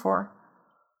town for?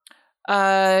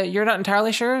 You're not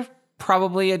entirely sure.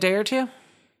 Probably a day or 2.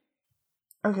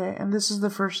 Okay, and this is the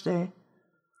first day.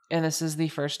 And this is the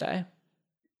first day.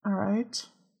 All right.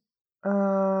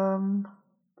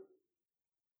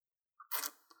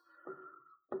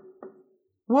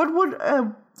 What would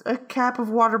a cap of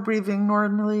water breathing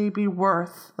normally be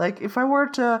worth? Like, if I were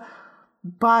to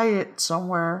buy it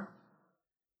somewhere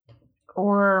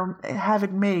or have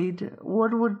it made,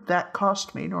 what would that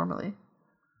cost me normally?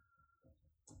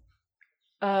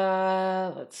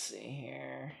 Let's see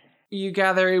here. You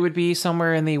gather it would be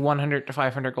somewhere in the 100 to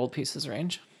 500 gold pieces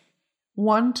range.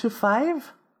 1 to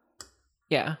 5?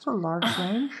 Yeah. That's a large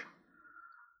range.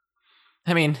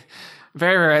 I mean,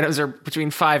 very rare items are between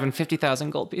 5 and 50,000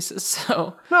 gold pieces.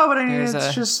 So no, but I mean,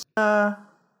 it's just like,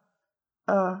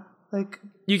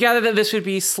 you gather that this would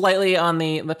be slightly on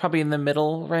the probably in the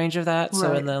middle range of that, so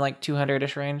right. in the like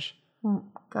 200-ish range.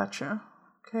 Gotcha.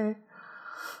 Okay.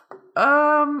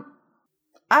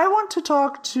 I want to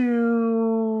talk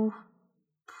to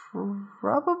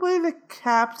probably the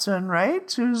captain, right?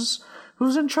 Who's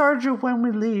in charge of when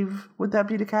we leave? Would that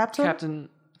be the captain?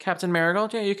 Captain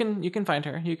Marigold. Yeah, you can find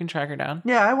her. You can track her down.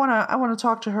 Yeah, I wanna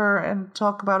talk to her and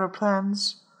talk about her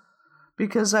plans,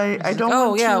 because I don't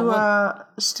want to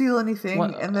steal anything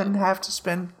and then have to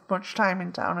spend much time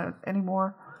in town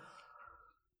anymore.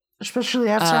 Especially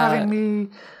after having me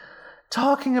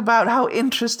talking about how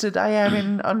interested I am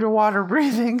in underwater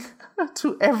breathing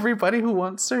to everybody who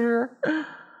wants to hear.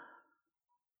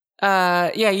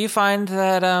 Yeah, you find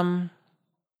that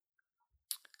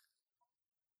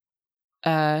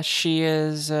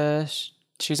she's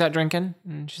out drinking,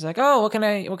 and she's like, "Oh, what can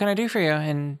I do for you?"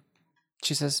 And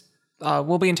she says,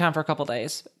 "We'll be in town for a couple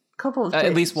days. Couple of days.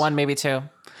 At least 1, maybe 2.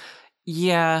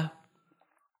 Yeah.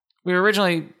 We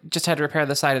originally just had to repair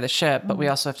the side of the ship, but we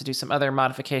also have to do some other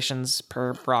modifications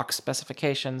per Brock's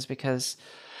specifications because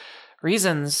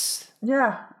reasons."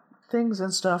 Yeah, things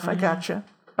and stuff. I gotcha.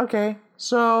 Okay,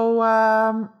 so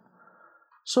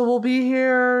we'll be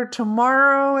here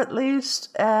tomorrow at least,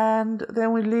 and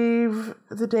then we leave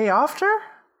the day after?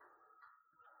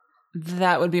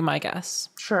 That would be my guess.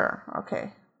 Sure,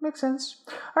 okay. Makes sense.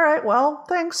 All right, well,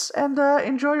 thanks, and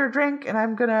enjoy your drink, and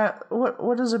I'm gonna...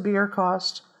 What does a beer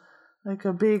cost? Like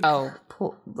a big... Oh.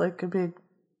 Like a big...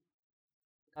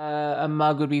 A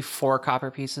mug would be 4 copper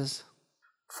pieces.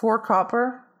 4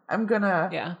 copper? I'm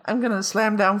gonna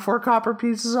slam down 4 copper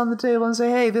pieces on the table and say,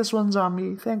 "Hey, this one's on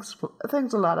me. Thanks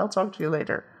a lot. I'll talk to you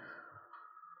later."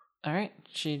 All right.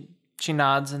 She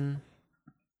nods and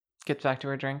gets back to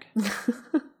her drink.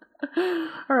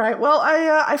 All right. Well,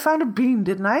 I found a bean,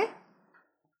 didn't I?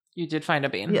 You did find a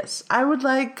bean. Yes. I would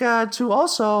like to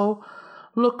also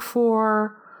look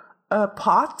for a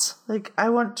pot. Like, I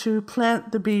want to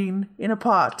plant the bean in a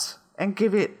pot and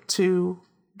give it to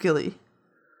Gilly.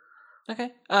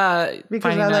 Okay. Because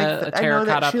finding I a terracotta know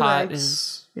that she pot likes,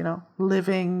 is,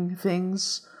 living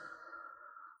things.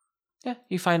 Yeah,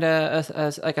 you find a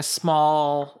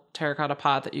small terracotta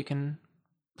pot that you can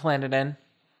plant it in.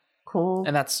 Cool.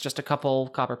 And that's just a couple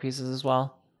copper pieces as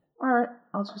well. All right.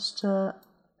 I'll just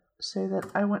say that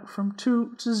I went from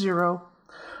 2 to 0.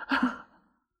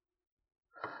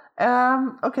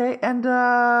 Okay. And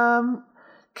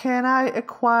can I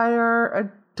acquire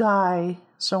a die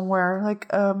somewhere?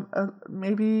 Like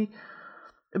maybe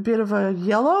a bit of a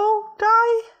yellow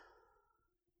dye?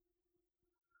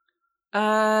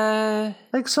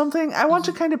 Like something. I want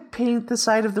to kind of paint the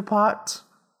side of the pot.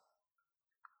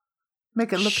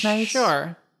 Make it look nice.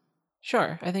 Sure.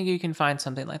 I think you can find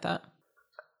something like that.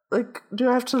 Like, do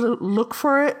I have to look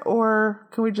for it, or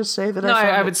can we just say that No, I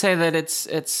found I it? would say that it's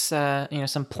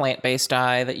some plant-based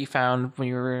dye that you found when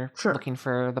you were Sure. looking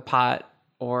for the pot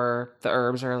or the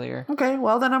herbs earlier. Okay,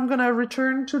 well then I'm gonna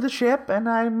return to the ship, and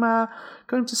I'm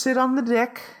going to sit on the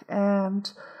deck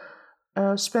and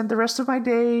spend the rest of my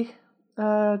day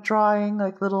drawing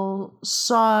like little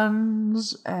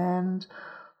suns and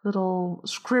little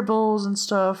scribbles and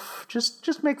stuff.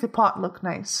 Just make the pot look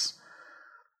nice.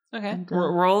 Okay. And,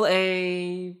 Roll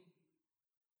a...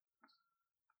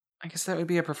 I guess that would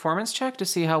be a performance check to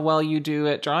see how well you do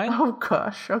at drawing. Oh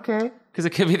gosh, okay. Because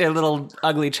it could be their little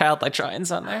ugly childlike drawings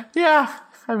on there. Yeah,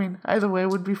 I mean, either way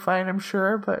would be fine, I'm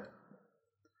sure, but...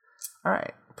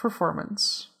 Alright,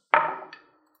 performance.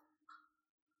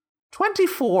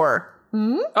 24.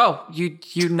 Oh, you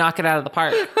knock it out of the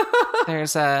park.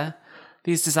 There's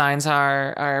these designs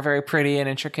are very pretty and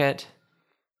intricate.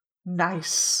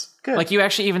 Nice. Good. Like you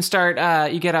actually even start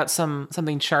you get out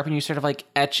something sharp and you sort of like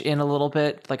etch in a little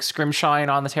bit, like scrimshawing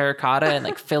on the terracotta and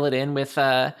like fill it in with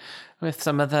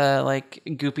some of the like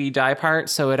goopy dye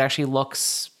parts, so it actually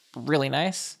looks really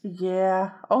nice.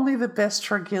 Yeah, only the best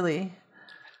for Gilly.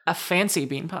 A fancy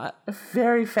bean pot. A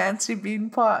very fancy bean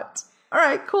pot.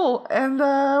 Alright, cool. And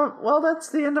well, that's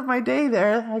the end of my day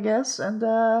there, I guess. And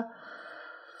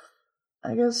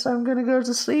I guess I'm gonna go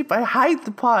to sleep. I hide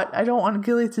the pot. I don't want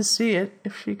Gilly to see it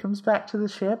if she comes back to the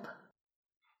ship.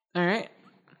 All right.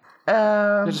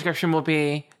 The description will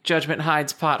be Judgment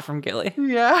hides pot from Gilly.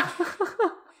 Yeah.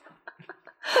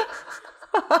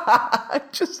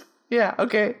 Yeah,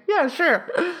 okay. Yeah, sure.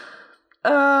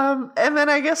 And then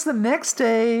I guess the next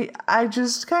day, I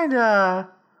just kind of,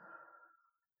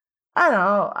 I don't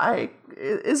know,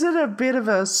 is it a bit of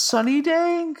a sunny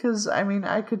day? Because, I mean,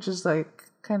 I could just, like,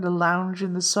 kind of lounge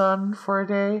in the sun for a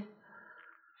day.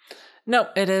 No,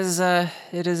 it is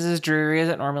as dreary as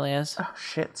it normally is. Oh,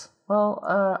 shit.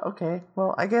 Well, okay.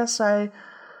 Well, I guess I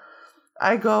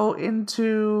go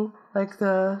into like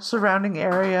the surrounding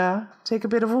area, take a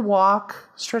bit of a walk,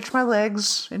 stretch my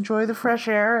legs, enjoy the fresh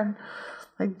air, and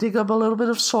like dig up a little bit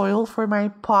of soil for my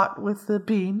pot with the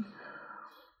bean.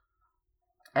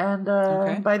 And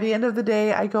by the end of the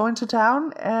day, I go into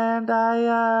town, and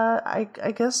I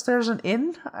guess there's an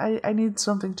inn. I need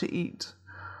something to eat.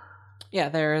 Yeah,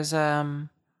 there's a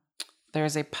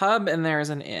pub and there is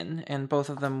an inn, and both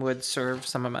of them would serve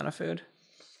some amount of food.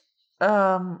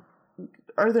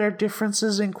 Are there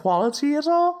differences in quality at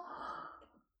all?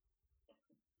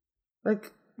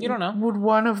 Like, you don't know. Would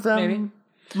one of them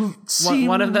seem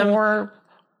one of them more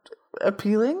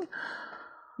appealing?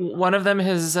 One of them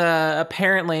has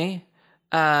apparently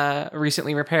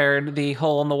recently repaired the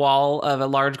hole in the wall of a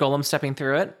large golem stepping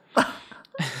through it.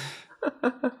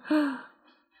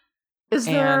 Is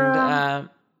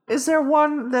there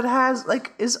one that has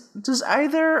like does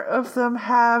either of them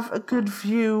have a good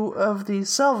view of the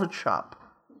salvage shop?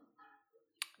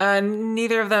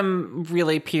 Neither of them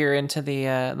really peer into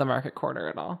the market quarter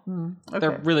at all. Okay.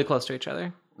 They're really close to each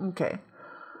other. Okay.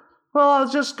 Well, I'll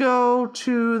just go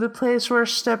to the place where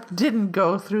Step didn't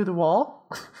go through the wall.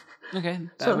 Okay,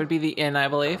 that would be the inn, I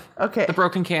believe. Okay. The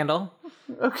Broken Candle.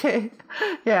 Okay.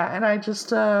 Yeah, and I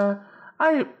just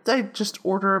I just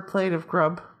order a plate of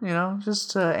grub,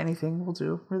 just anything will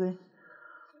do, really.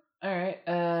 All right.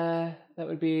 That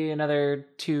would be another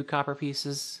 2 copper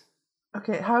pieces.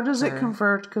 Okay, how does it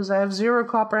convert? Because I have 0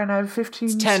 copper and I have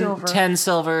 15 silver. 10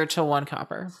 silver to 1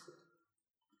 copper.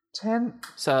 10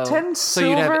 so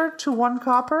silver to 1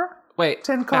 copper? Wait,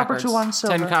 10 copper to 1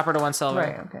 silver. 10 copper to 1 silver.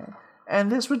 Right, okay.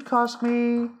 And this would cost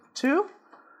me 2?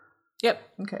 Yep.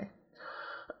 Okay.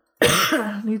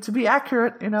 Need to be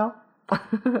accurate,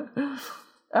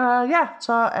 Yeah,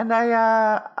 so, and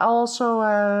I'll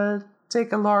also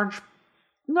take a large...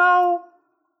 No.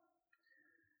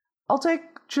 I'll take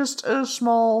just a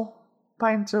small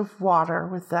pint of water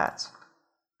with that.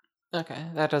 Okay,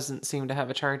 that doesn't seem to have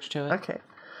a charge to it. Okay.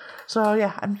 So,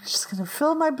 yeah, I'm just going to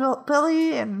fill my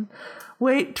belly and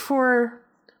wait for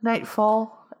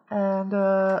nightfall and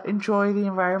enjoy the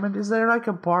environment. Is there like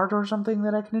a bard or something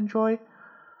that I can enjoy?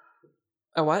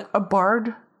 A what? A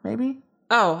bard, maybe?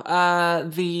 Oh,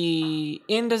 the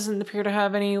inn doesn't appear to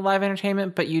have any live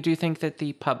entertainment, but you do think that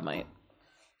the pub might.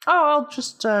 Oh, I'll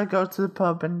just go to the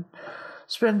pub and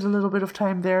spend a little bit of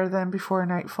time there then before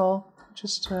nightfall.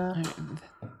 Just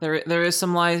There is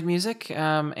some live music,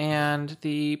 and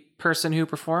the person who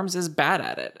performs is bad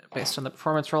at it, based on the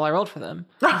performance roll I rolled for them.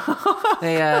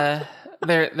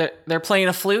 They're playing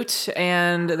a flute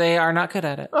and they are not good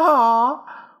at it.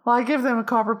 Aw. Well, I give them a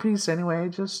copper piece anyway,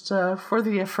 just for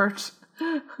the effort.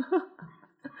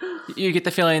 You get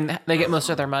the feeling they get most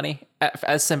of their money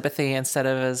as sympathy instead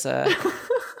of as.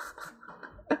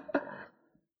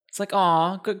 It's like,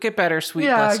 aw, get better, sweet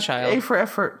blessed child. A for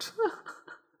effort.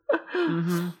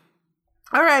 Mm-hmm.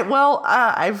 All right. Well,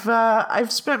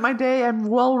 I've spent my day. I'm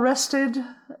well rested in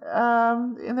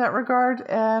that regard,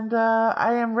 and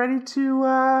I am ready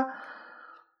to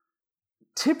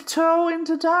tiptoe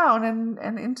into town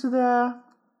and into the.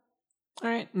 All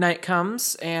right. Night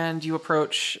comes, and you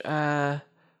approach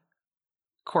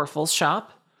Corful's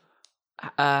shop.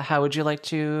 How would you like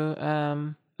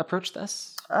to approach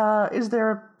this? Is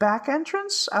there a back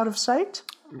entrance out of sight?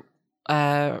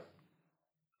 Are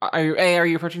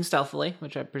you approaching stealthily,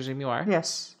 which I presume you are?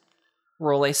 Yes.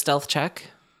 Roll a stealth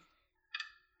check.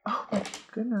 Oh my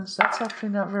goodness, that's actually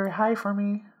not very high for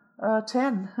me.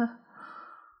 10.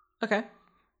 Okay.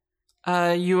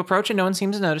 You approach and no one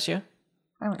seems to notice you.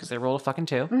 Because they rolled a fucking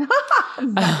 2.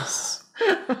 Nice.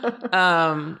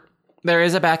 There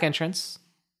is a back entrance.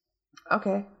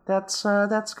 Okay, that's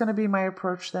going to be my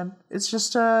approach then. It's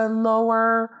just a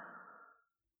lower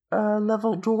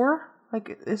level door.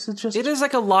 Like, is it just? It is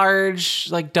like a large,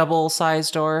 like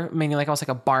double-sized door, meaning like almost like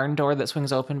a barn door that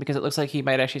swings open, because it looks like he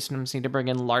might actually sometimes need to bring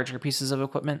in larger pieces of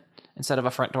equipment instead of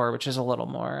a front door, which is a little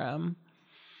more,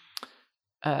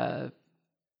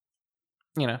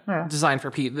 designed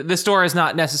for people. This door is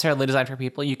not necessarily designed for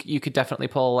people. You could definitely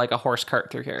pull like a horse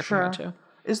cart through here if you want to.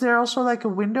 Is there also like a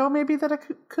window maybe that I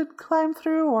could climb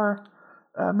through, or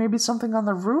maybe something on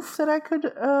the roof that I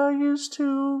could use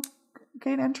to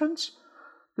gain entrance?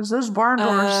 Because those barn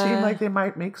doors seem like they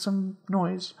might make some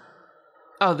noise.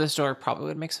 Oh, this door probably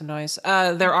would make some noise.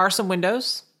 There are some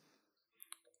windows.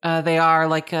 They are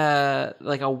like a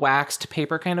waxed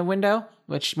paper kind of window,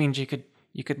 which means you could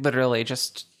literally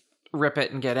just rip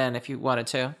it and get in if you wanted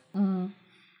to. Mm-hmm.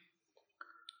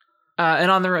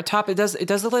 And on the top, it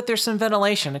does look like there's some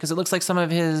ventilation, because it looks like some of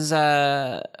his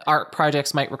art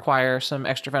projects might require some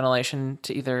extra ventilation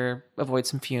to either avoid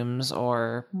some fumes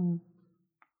or,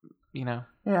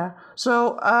 Yeah.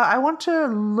 So I want to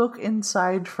look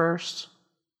inside first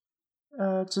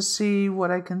to see what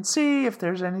I can see, if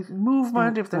there's any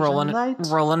movement, if there's any light.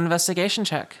 Roll an investigation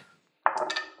check.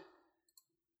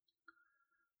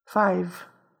 5.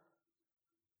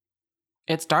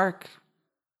 It's dark.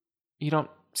 You don't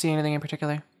see anything in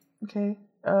particular. Okay.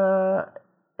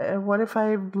 What if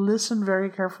I listen very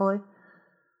carefully?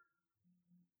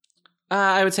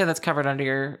 I would say that's covered under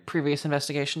your previous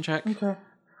investigation check. Okay.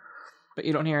 But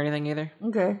you don't hear anything either.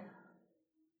 Okay.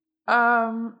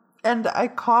 And I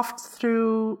coughed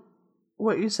through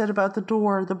what you said about the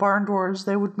door, the barn doors.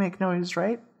 They would make noise,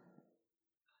 right?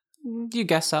 You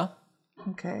guess so.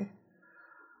 Okay.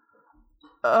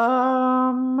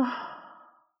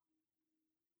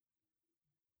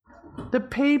 The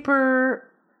paper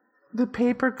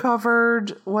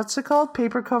covered, what's it called?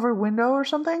 Paper covered window or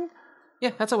something?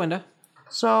 Yeah, that's a window.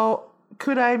 So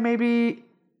could I maybe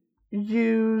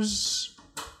use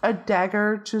a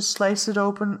dagger to slice it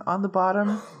open on the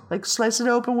bottom? Like slice it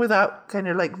open without kind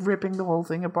of like ripping the whole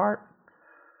thing apart?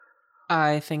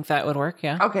 I think that would work,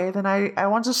 yeah. Okay, then I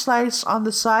want to slice on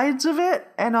the sides of it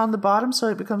and on the bottom so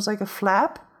it becomes like a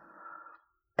flap.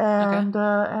 And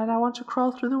and I want to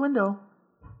crawl through the window.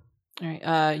 All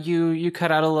right. You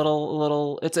cut out a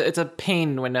little. It's a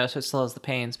pane window, so it still has the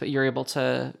panes, but you're able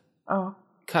to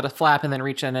cut a flap and then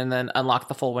reach in and then unlock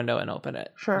the full window and open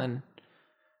it. Sure. And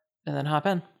then hop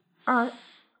in. All right.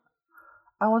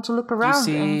 I want to look around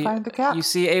and find the cap. You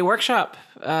see a workshop.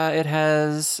 It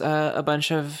has a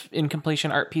bunch of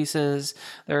incompletion art pieces.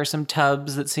 There are some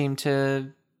tubs that seem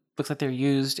to looks like they're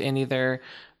used in either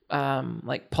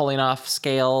like pulling off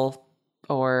scale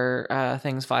or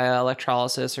things via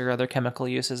electrolysis or other chemical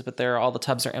uses, but all the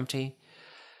tubs are empty.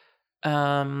 There's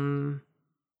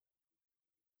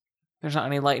not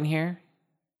any light in here.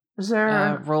 Is there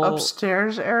an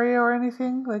upstairs area or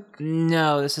anything?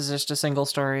 No, this is just a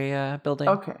single-story building.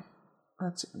 Okay,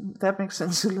 that makes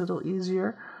sense a little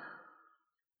easier.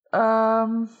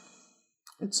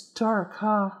 It's dark,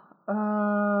 huh?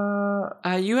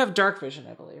 You have dark vision,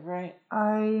 I believe, right?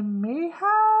 I may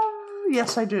have.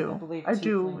 Yes, I do. I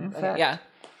do, in fact.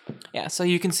 Yeah. So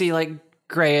you can see like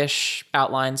grayish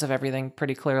outlines of everything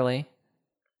pretty clearly.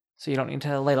 So you don't need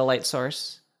to light a light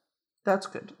source. That's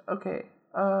good. Okay.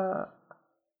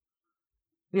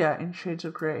 Yeah, in shades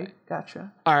of gray.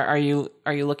 Gotcha. Are you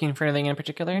looking for anything in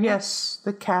particular? Yes,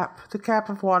 the cap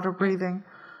of water breathing.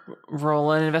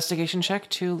 Roll an investigation check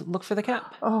to look for the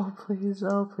cap. Oh, please.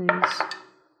 Oh, please.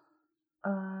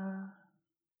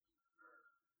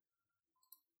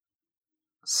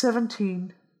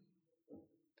 17.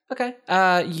 Okay.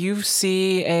 You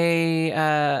see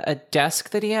a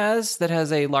desk that he has that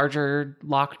has a larger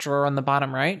lock drawer on the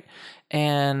bottom right,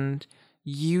 and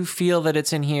you feel that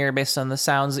it's in here based on the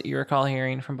sounds that you recall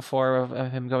hearing from before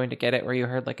of him going to get it, where you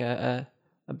heard like a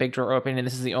big drawer open, and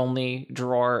this is the only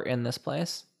drawer in this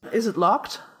place. Is it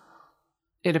locked?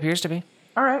 It appears to be.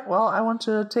 All right. Well, I want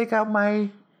to take out my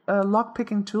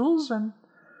lock-picking tools and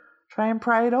try and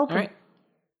pry it open. All right.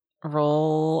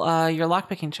 Roll your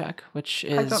lockpicking check, which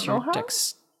is don't know your how.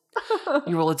 dex.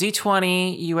 You roll a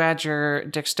d20, you add your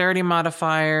dexterity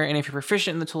modifier, and if you're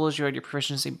proficient in the tools, you add your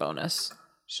proficiency bonus.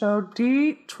 So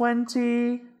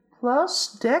D20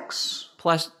 plus Dex.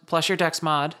 Plus your dex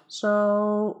mod.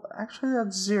 So actually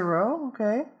that's 0.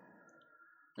 Okay.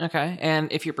 Okay,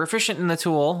 and if you're proficient in the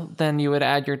tool, then you would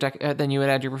add your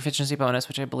your proficiency bonus,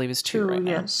 which I believe is 2 right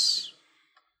now. Yes.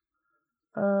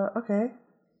 Okay.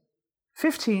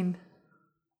 15.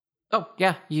 Oh,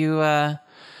 yeah. You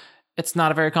it's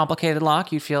not a very complicated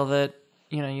lock. You feel that,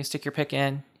 you stick your pick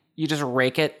in, you just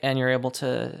rake it, and you're able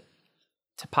to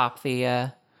pop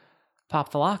the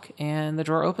lock, and the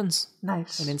drawer opens.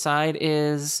 Nice. And inside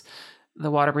is the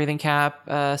water breathing cap,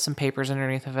 some papers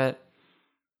underneath of it.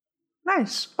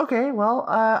 Nice. Okay, well,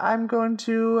 I'm going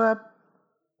to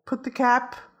put the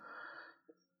cap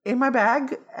in my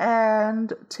bag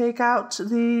and take out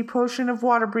the potion of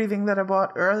water breathing that I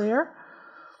bought earlier.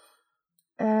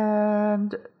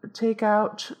 And take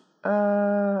out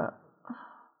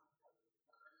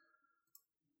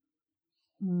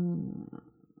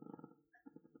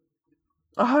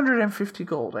 150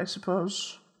 gold, I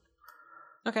suppose.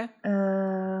 Okay.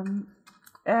 And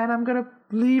I'm gonna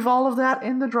leave all of that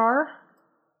in the drawer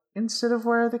instead of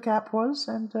where the cap was,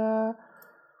 and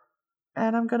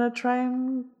I'm gonna try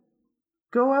and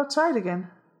go outside again.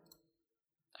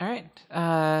 All right.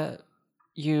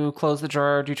 You close the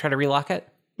drawer. Do you try to relock it?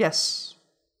 Yes.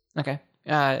 Okay.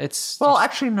 It's Well, just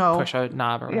actually, no. push a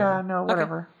knob or whatever. Yeah, no,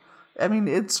 whatever. Okay. I mean,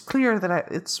 it's clear that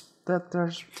there's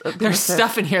There's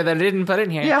stuff in here that I didn't put in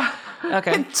here. Yeah.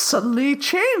 Okay. It suddenly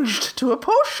changed to a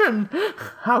potion.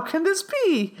 How can this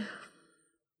be?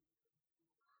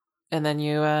 And then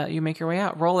you make your way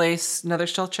out. Roll another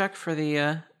stealth check for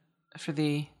the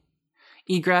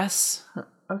egress.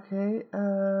 Okay,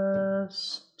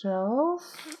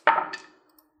 stealth.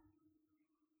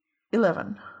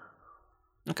 11.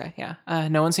 Okay, yeah.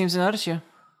 No one seems to notice you.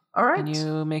 All right. And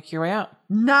you make your way out.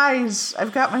 Nice.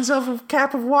 I've got myself a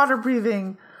cap of water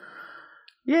breathing.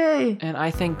 Yay. And I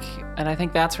think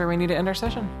that's where we need to end our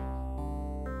session.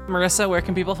 Marissa, where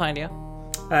can people find you?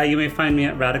 You may find me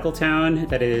at Radical Town.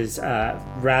 That is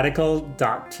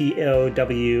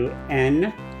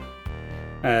radical.town.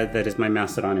 That is my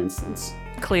Mastodon instance.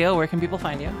 Cleo, where can people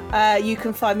find you? You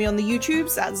can find me on the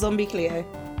YouTubes at Zombie Cleo.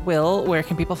 Will, where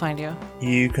can people find you?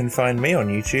 You can find me on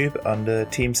YouTube under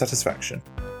Team Satisfaction.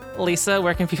 Lisa,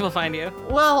 where can people find you?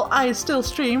 Well, I still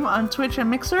stream on Twitch and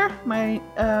Mixer. My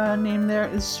name there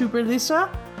is Super Lisa.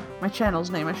 My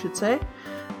channel's name, I should say.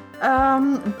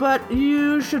 But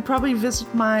you should probably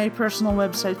visit my personal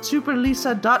website,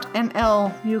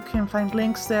 superlisa.nl. You can find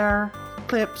links there,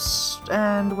 clips,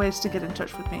 and ways to get in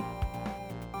touch with me.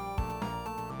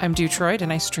 I'm Dutroid,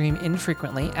 and I stream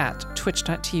infrequently at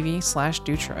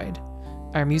twitch.tv/Dutroid.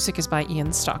 Our music is by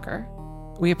Ian Stalker.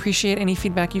 We appreciate any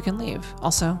feedback you can leave.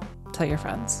 Also, tell your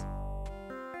friends.